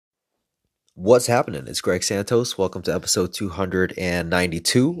What's happening? It's Greg Santos. Welcome to episode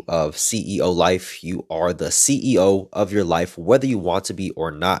 292 of CEO Life. You are the CEO of your life, whether you want to be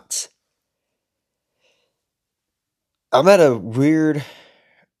or not. I'm at a weird, I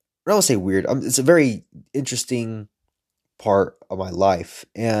don't want to say weird, it's a very interesting part of my life.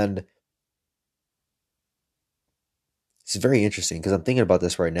 And it's very interesting because I'm thinking about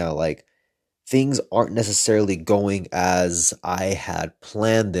this right now. Like, things aren't necessarily going as I had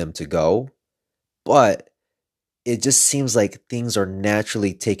planned them to go, but it just seems like things are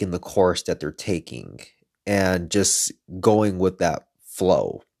naturally taking the course that they're taking and just going with that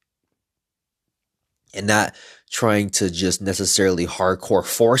flow and not trying to just necessarily hardcore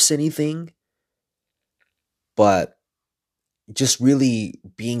force anything, but just really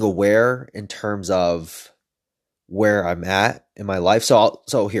being aware in terms of where I'm at in my life. So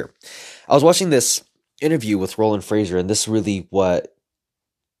here, I was watching this interview with Roland Fraser, and this is really what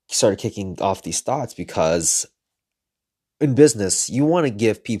started kicking off these thoughts because in business, you want to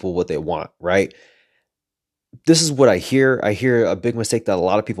give people what they want, right? This is what I hear. I hear a big mistake that a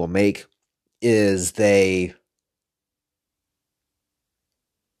lot of people make is they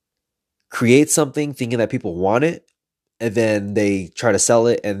create something thinking that people want it, and then they try to sell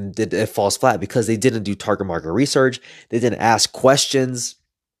it and it falls flat because they didn't do target market research. They didn't ask questions.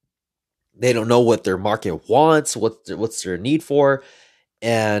 They don't know what their market wants, what's their need for.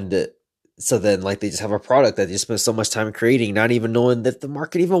 And so then like they just have a product that they spend so much time creating, not even knowing that the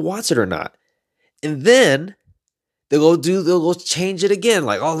market even wants it or not. And then they'll go change it again.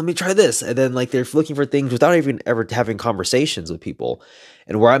 Like, oh, let me try this. And then like they're looking for things without even ever having conversations with people.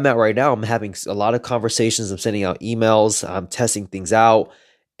 And where I'm at right now, I'm having a lot of conversations. I'm sending out emails. I'm testing things out.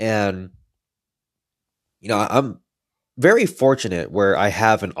 And, I'm very fortunate where I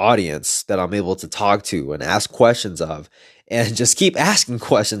have an audience that I'm able to talk to and ask questions of and just keep asking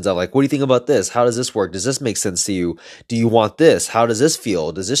questions of like, what do you think about this? How does this work? Does this make sense to you? Do you want this? How does this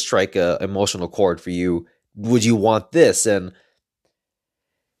feel? Does this strike a emotional chord for you? Would you want this? And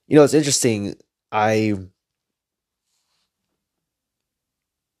it's interesting. I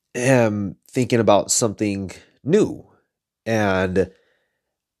am thinking about something new and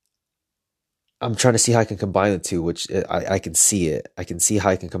I'm trying to see how I can combine the two, which I can see it. I can see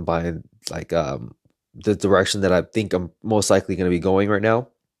how I can combine like the direction that I think I'm most likely going to be going right now.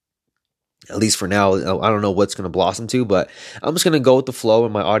 At least for now, I don't know what's going to blossom to, but I'm just going to go with the flow.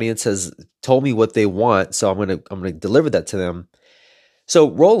 And my audience has told me what they want, so I'm going to deliver that to them. So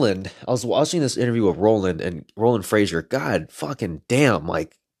Roland, I was watching this interview with Roland and Roland Fraser. God fucking damn,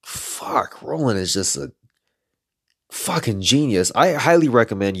 like fuck, Roland is just a fucking genius. I highly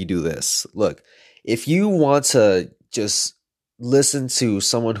recommend you do this. Look, if you want to just listen to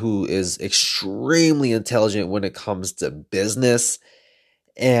someone who is extremely intelligent when it comes to business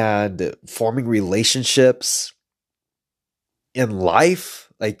and forming relationships in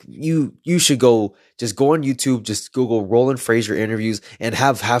life, like you should go on YouTube, just Google Roland Fraser interviews and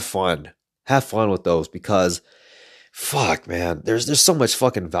have fun. Have fun with those because fuck man, there's so much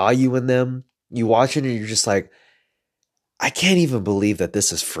fucking value in them. You watch it and you're just like, I can't even believe that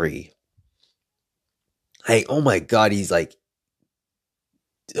this is free. Like, oh my god, he's like,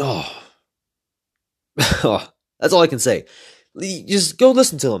 oh, that's all I can say. Just go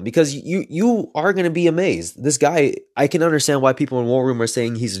listen to him because you are going to be amazed. This guy, I can understand why people in War Room are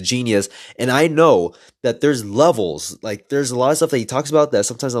saying he's a genius, and I know that there's levels. Like, there's a lot of stuff that he talks about that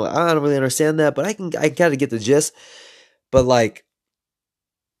sometimes I'm like, I don't really understand that, but I gotta get the gist. But like,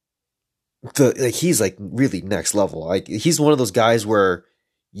 he's like really next level. Like, he's one of those guys where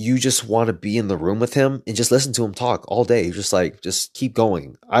you just want to be in the room with him and just listen to him talk all day. Just keep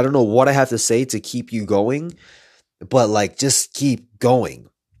going. I don't know what I have to say to keep you going, but like, just keep going.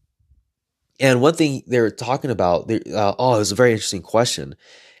 And one thing they were talking about, it was a very interesting question.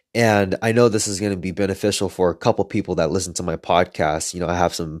 And I know this is going to be beneficial for a couple people that listen to my podcast. I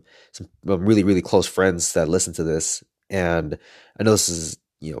have some really, really close friends that listen to this. And I know this is,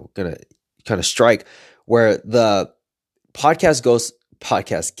 going to kind of strike where the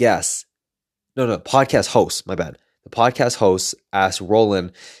podcast guest, no, podcast host, my bad. The podcast host asked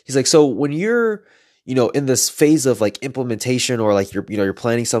Roland, he's like, so when you're, in this phase of like implementation or like you're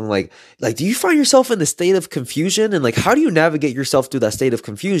planning something like, do you find yourself in the state of confusion? And like, how do you navigate yourself through that state of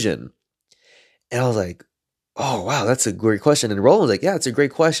confusion? And I was like, oh, wow, that's a great question. And Roland was like, yeah, it's a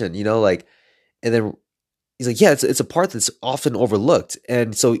great question, like, and then he's like, yeah, it's a part that's often overlooked.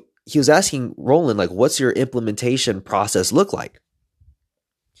 And so he was asking Roland, like, what's your implementation process look like?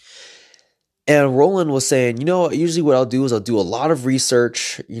 And Roland was saying, usually what I'll do is I'll do a lot of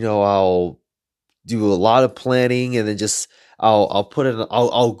research, I'll do a lot of planning and then just I'll put it.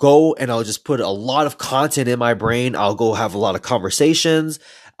 I'll go and I'll just put a lot of content in my brain. I'll go have a lot of conversations.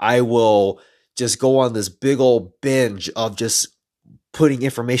 I will just go on this big old binge of just putting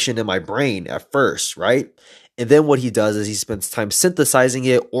information in my brain at first, right? And then what he does is he spends time synthesizing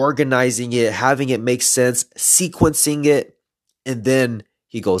it, organizing it, having it make sense, sequencing it, and then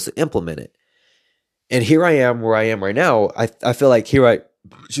he goes to implement it. And here I am where I am right now. I feel like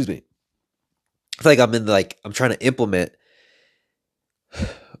excuse me. I feel like I'm trying to implement.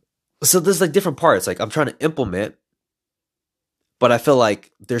 So there's like different parts. Like I'm trying to implement, but I feel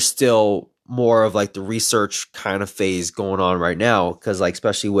like there's still more of like the research kind of phase going on right now. Cause like,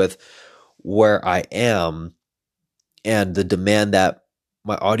 especially with where I am and the demand that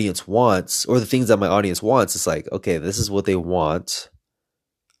my audience wants, or the things that my audience wants, it's like, okay, this is what they want.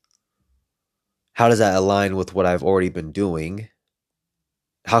 How does that align with what I've already been doing?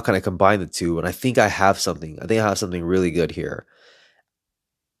 How can I combine the two? And I think I have something. I think I have something really good here.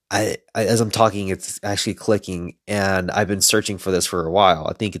 As I'm talking, it's actually clicking, and I've been searching for this for a while.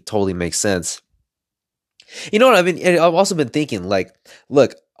 I think it totally makes sense. You know what I've also been thinking, like,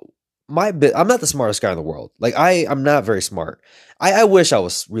 look, I'm not the smartest guy in the world. Like I'm not very smart. I wish I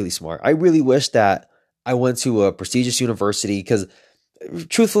was really smart. I really wish that I went to a prestigious university, because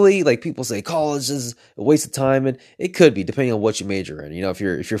truthfully, like people say college is a waste of time, and it could be depending on what you major in. You know, if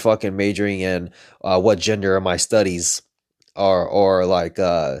you're fucking majoring in what gender am I studies, or like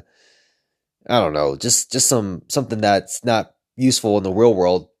I don't know, just something that's not useful in the real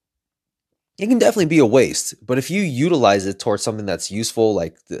world, it can definitely be a waste. But if you utilize it towards something that's useful,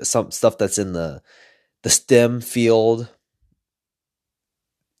 like some stuff that's in the STEM field,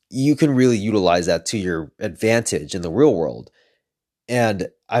 you can really utilize that to your advantage in the real world. And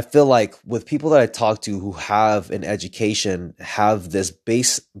I feel like with people that I talk to who have an education, have this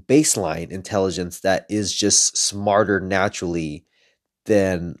baseline intelligence that is just smarter naturally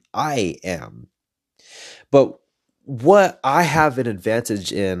than I am. But what I have an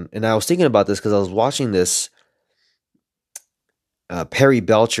advantage in, and I was thinking about this because I was watching this Perry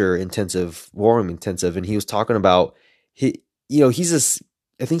Belcher intensive, war room intensive, and he was talking about he's this.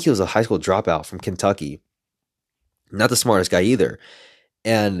 I think he was a high school dropout from Kentucky, not the smartest guy either.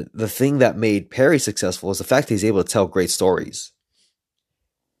 And the thing that made Perry successful is the fact that he's able to tell great stories.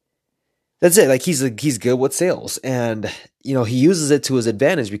 That's it. Like he's good with sales, and he uses it to his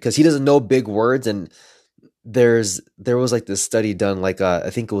advantage because he doesn't know big words. And there was like this study done, like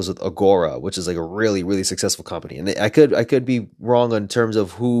I think it was with Agora, which is like a really really successful company. And I could be wrong in terms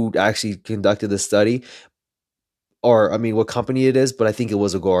of who actually conducted the study, or I mean what company it is, but I think it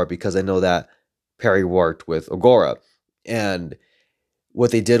was Agora because I know that Perry worked with Agora. And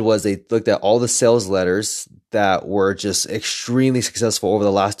what they did was they looked at all the sales letters that were just extremely successful over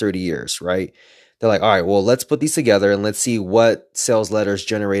the last 30 years, right? They're like, all right, well, let's put these together and let's see what sales letters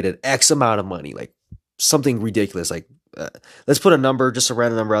generated X amount of money, like something ridiculous. Like, let's put a number, just a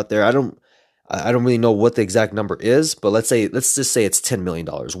random number out there. I don't really know what the exact number is, but let's just say it's $10 million.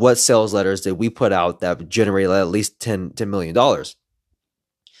 What sales letters did we put out that generated at least $10 million?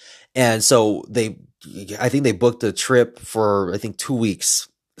 And so I think they booked a trip for, I think, 2 weeks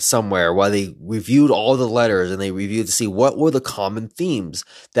somewhere while they reviewed all the letters, and they reviewed to see what were the common themes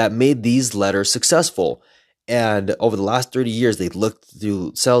that made these letters successful. And over the last 30 years, they looked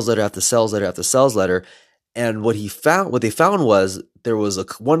through sales letter after sales letter after sales letter. And what they found was there was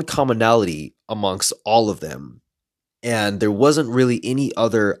one commonality amongst all of them. And there wasn't really any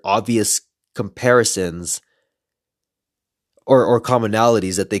other obvious comparisons or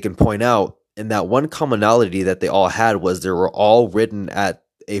commonalities that they can point out. And that one commonality that they all had was they were all written at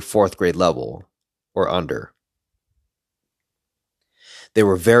a 4th grade level or under. They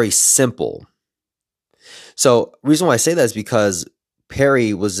were very simple. So reason why I say that is because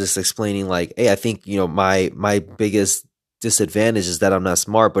Perry was just explaining like, hey, I think, my biggest disadvantage is that I'm not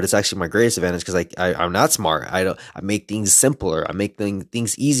smart, but it's actually my greatest advantage because I'm not smart. I make things simpler. I make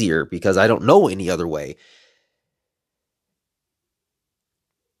things easier because I don't know any other way.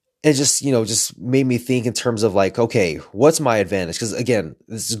 It just made me think in terms of like, okay, what's my advantage? Because again,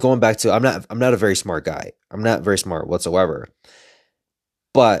 this is going back to I'm not a very smart guy. I'm not very smart whatsoever.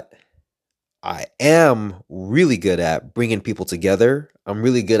 But I am really good at bringing people together. I'm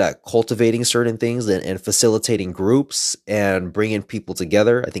really good at cultivating certain things and facilitating groups and bringing people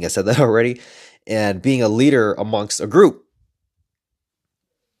together. I think I said that already. And being a leader amongst a group.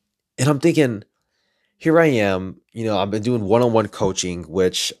 And I'm thinking, here I am, I've been doing one-on-one coaching,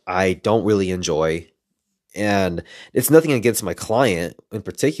 which I don't really enjoy. And it's nothing against my client in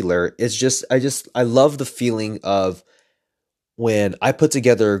particular. It's just, I love the feeling of when I put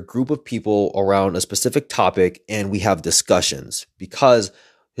together a group of people around a specific topic and we have discussions. Because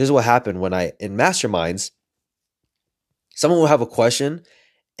here's what happened when in masterminds, someone will have a question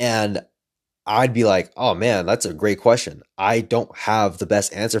and I'd be like, oh man, that's a great question. I don't have the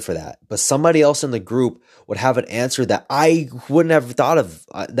best answer for that. But somebody else in the group would have an answer that I wouldn't have thought of,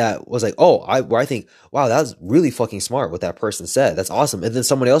 that was like, where I think, wow, that was really fucking smart what that person said. That's awesome. And then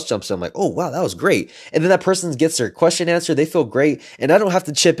somebody else jumps in, I'm like, oh wow, that was great. And then that person gets their question answered. They feel great. And I don't have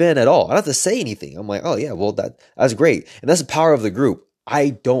to chip in at all. I don't have to say anything. I'm like, oh yeah, well, that's great. And that's the power of the group. I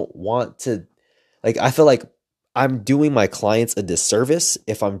don't want to, I feel like I'm doing my clients a disservice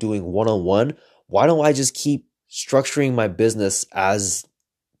if I'm doing one-on-one. Why don't I just keep structuring my business as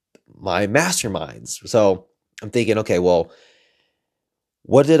my masterminds? So I'm thinking, okay, well,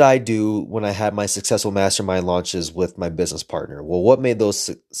 what did I do when I had my successful mastermind launches with my business partner? Well, what made those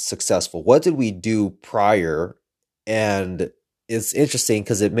successful? What did we do prior? And it's interesting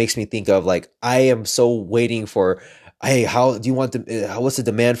because it makes me think of I am so waiting for, hey, how do you want what's the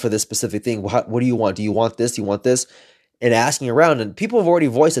demand for this specific thing? What do you want? Do you want this? Do you want this? And asking around, and people have already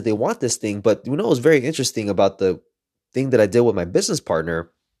voiced that they want this thing. But what's very interesting about the thing that I did with my business partner,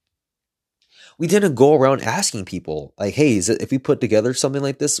 we didn't go around asking people hey, if we put together something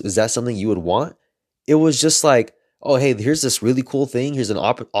like this, is that something you would want? It was just like, oh, hey, here's this really cool thing. Here's an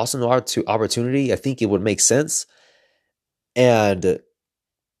awesome opportunity. I think it would make sense. And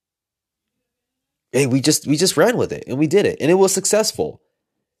hey, we just ran with it and we did it and it was successful.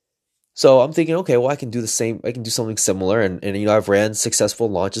 So I'm thinking, okay, well, I can do the same. I can do something similar. And I've ran successful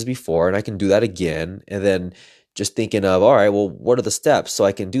launches before and I can do that again. And then just thinking of, all right, well, what are the steps so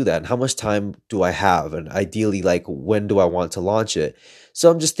I can do that? And how much time do I have? And ideally, when do I want to launch it? So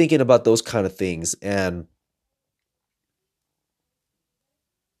I'm just thinking about those kind of things. And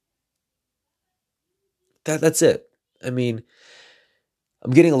that's it. I mean,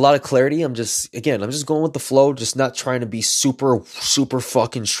 I'm getting a lot of clarity. I'm just going with the flow, just not trying to be super, super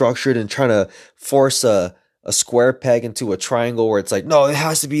fucking structured and trying to force a square peg into a triangle where it's like, no, it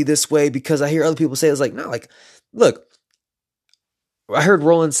has to be this way because I hear other people say it's like, no, look, I heard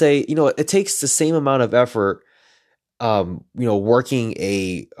Roland say, it takes the same amount of effort, working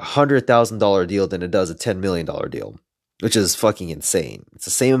a $100,000 deal than it does a $10 million deal, which is fucking insane. It's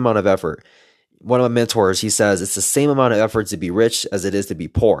the same amount of effort. One of my mentors, he says, it's the same amount of effort to be rich as it is to be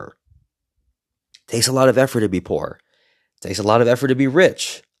poor. It takes a lot of effort to be poor. It takes a lot of effort to be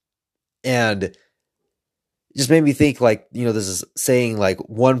rich. And it just made me think this is saying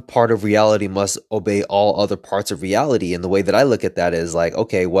one part of reality must obey all other parts of reality. And the way that I look at that is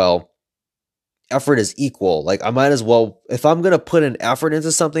okay, well, effort is equal. I might as well, if I'm going to put an effort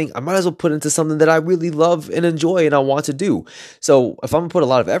into something, I might as well put into something that I really love and enjoy and I want to do. So if I'm going to put a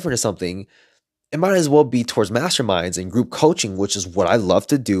lot of effort into something, it might as well be towards masterminds and group coaching, which is what I love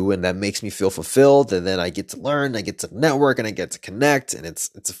to do. And that makes me feel fulfilled. And then I get to learn, I get to network and I get to connect. And it's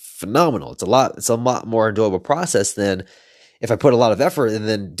phenomenal. It's a lot more enjoyable process than if I put a lot of effort and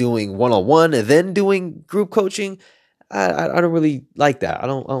then doing one-on-one and then doing group coaching. I don't really like that. I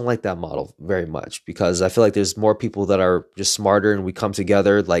don't like that model very much because I feel like there's more people that are just smarter and we come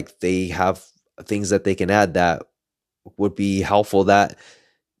together. They have things that they can add that would be helpful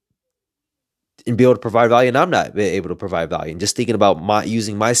and be able to provide value, and I'm not able to provide value. And just thinking about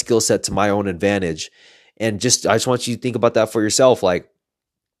using my skill set to my own advantage. And I just want you to think about that for yourself.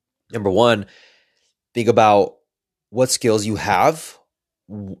 Number one, think about what skills you have.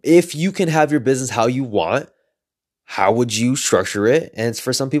 If you can have your business how you want, how would you structure it? And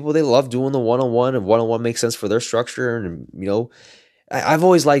for some people, they love doing the one-on-one, and one-on-one makes sense for their structure. And, I've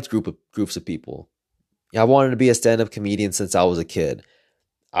always liked groups of people. I wanted to be a stand-up comedian since I was a kid.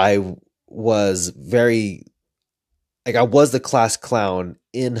 I was I was the class clown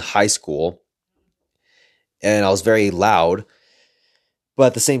in high school and I was very loud, but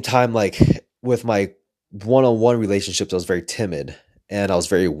at the same time, with my one-on-one relationships, I was very timid and I was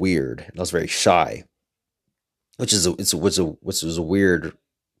very weird and I was very shy, which was a weird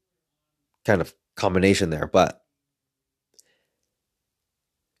kind of combination there. But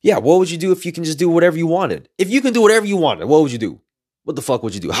yeah, what would you do if you can just do whatever you wanted? If you can do whatever you wanted, what would you do? What the fuck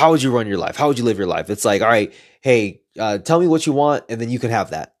would you do? How would you run your life? How would you live your life? It's all right, hey, tell me what you want and then you can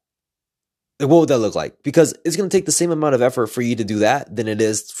have that. What would that look like? Because it's going to take the same amount of effort for you to do that than it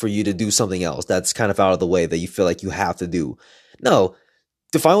is for you to do something else that's kind of out of the way that you feel like you have to do. No,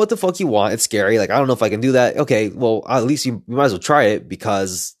 define what the fuck you want. It's scary. I don't know if I can do that. Okay, well, at least you might as well try it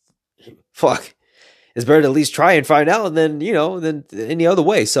because fuck, it's better to at least try and find out than any other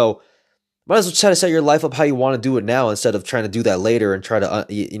way. So might as well try to set your life up how you want to do it now instead of trying to do that later and try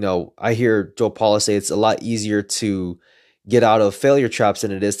to, I hear Joe Paula say it's a lot easier to get out of failure traps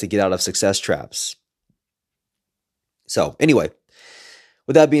than it is to get out of success traps. So anyway,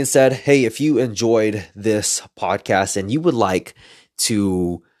 with that being said, hey, if you enjoyed this podcast and you would like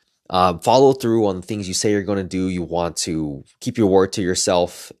to follow through on the things you say you're going to do, you want to keep your word to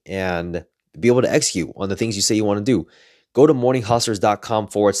yourself and be able to execute on the things you say you want to do, go to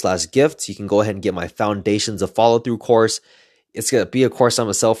morninghustlers.com/gift. You can go ahead and get my Foundations of Follow Through course. It's going to be a course I'm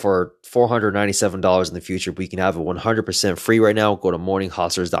going to sell for $497 in the future, but you can have it 100% free right now. Go to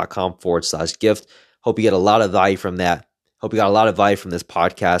morninghustlers.com/gift. Hope you get a lot of value from that. Hope you got a lot of value from this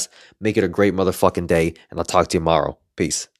podcast. Make it a great motherfucking day, and I'll talk to you tomorrow. Peace.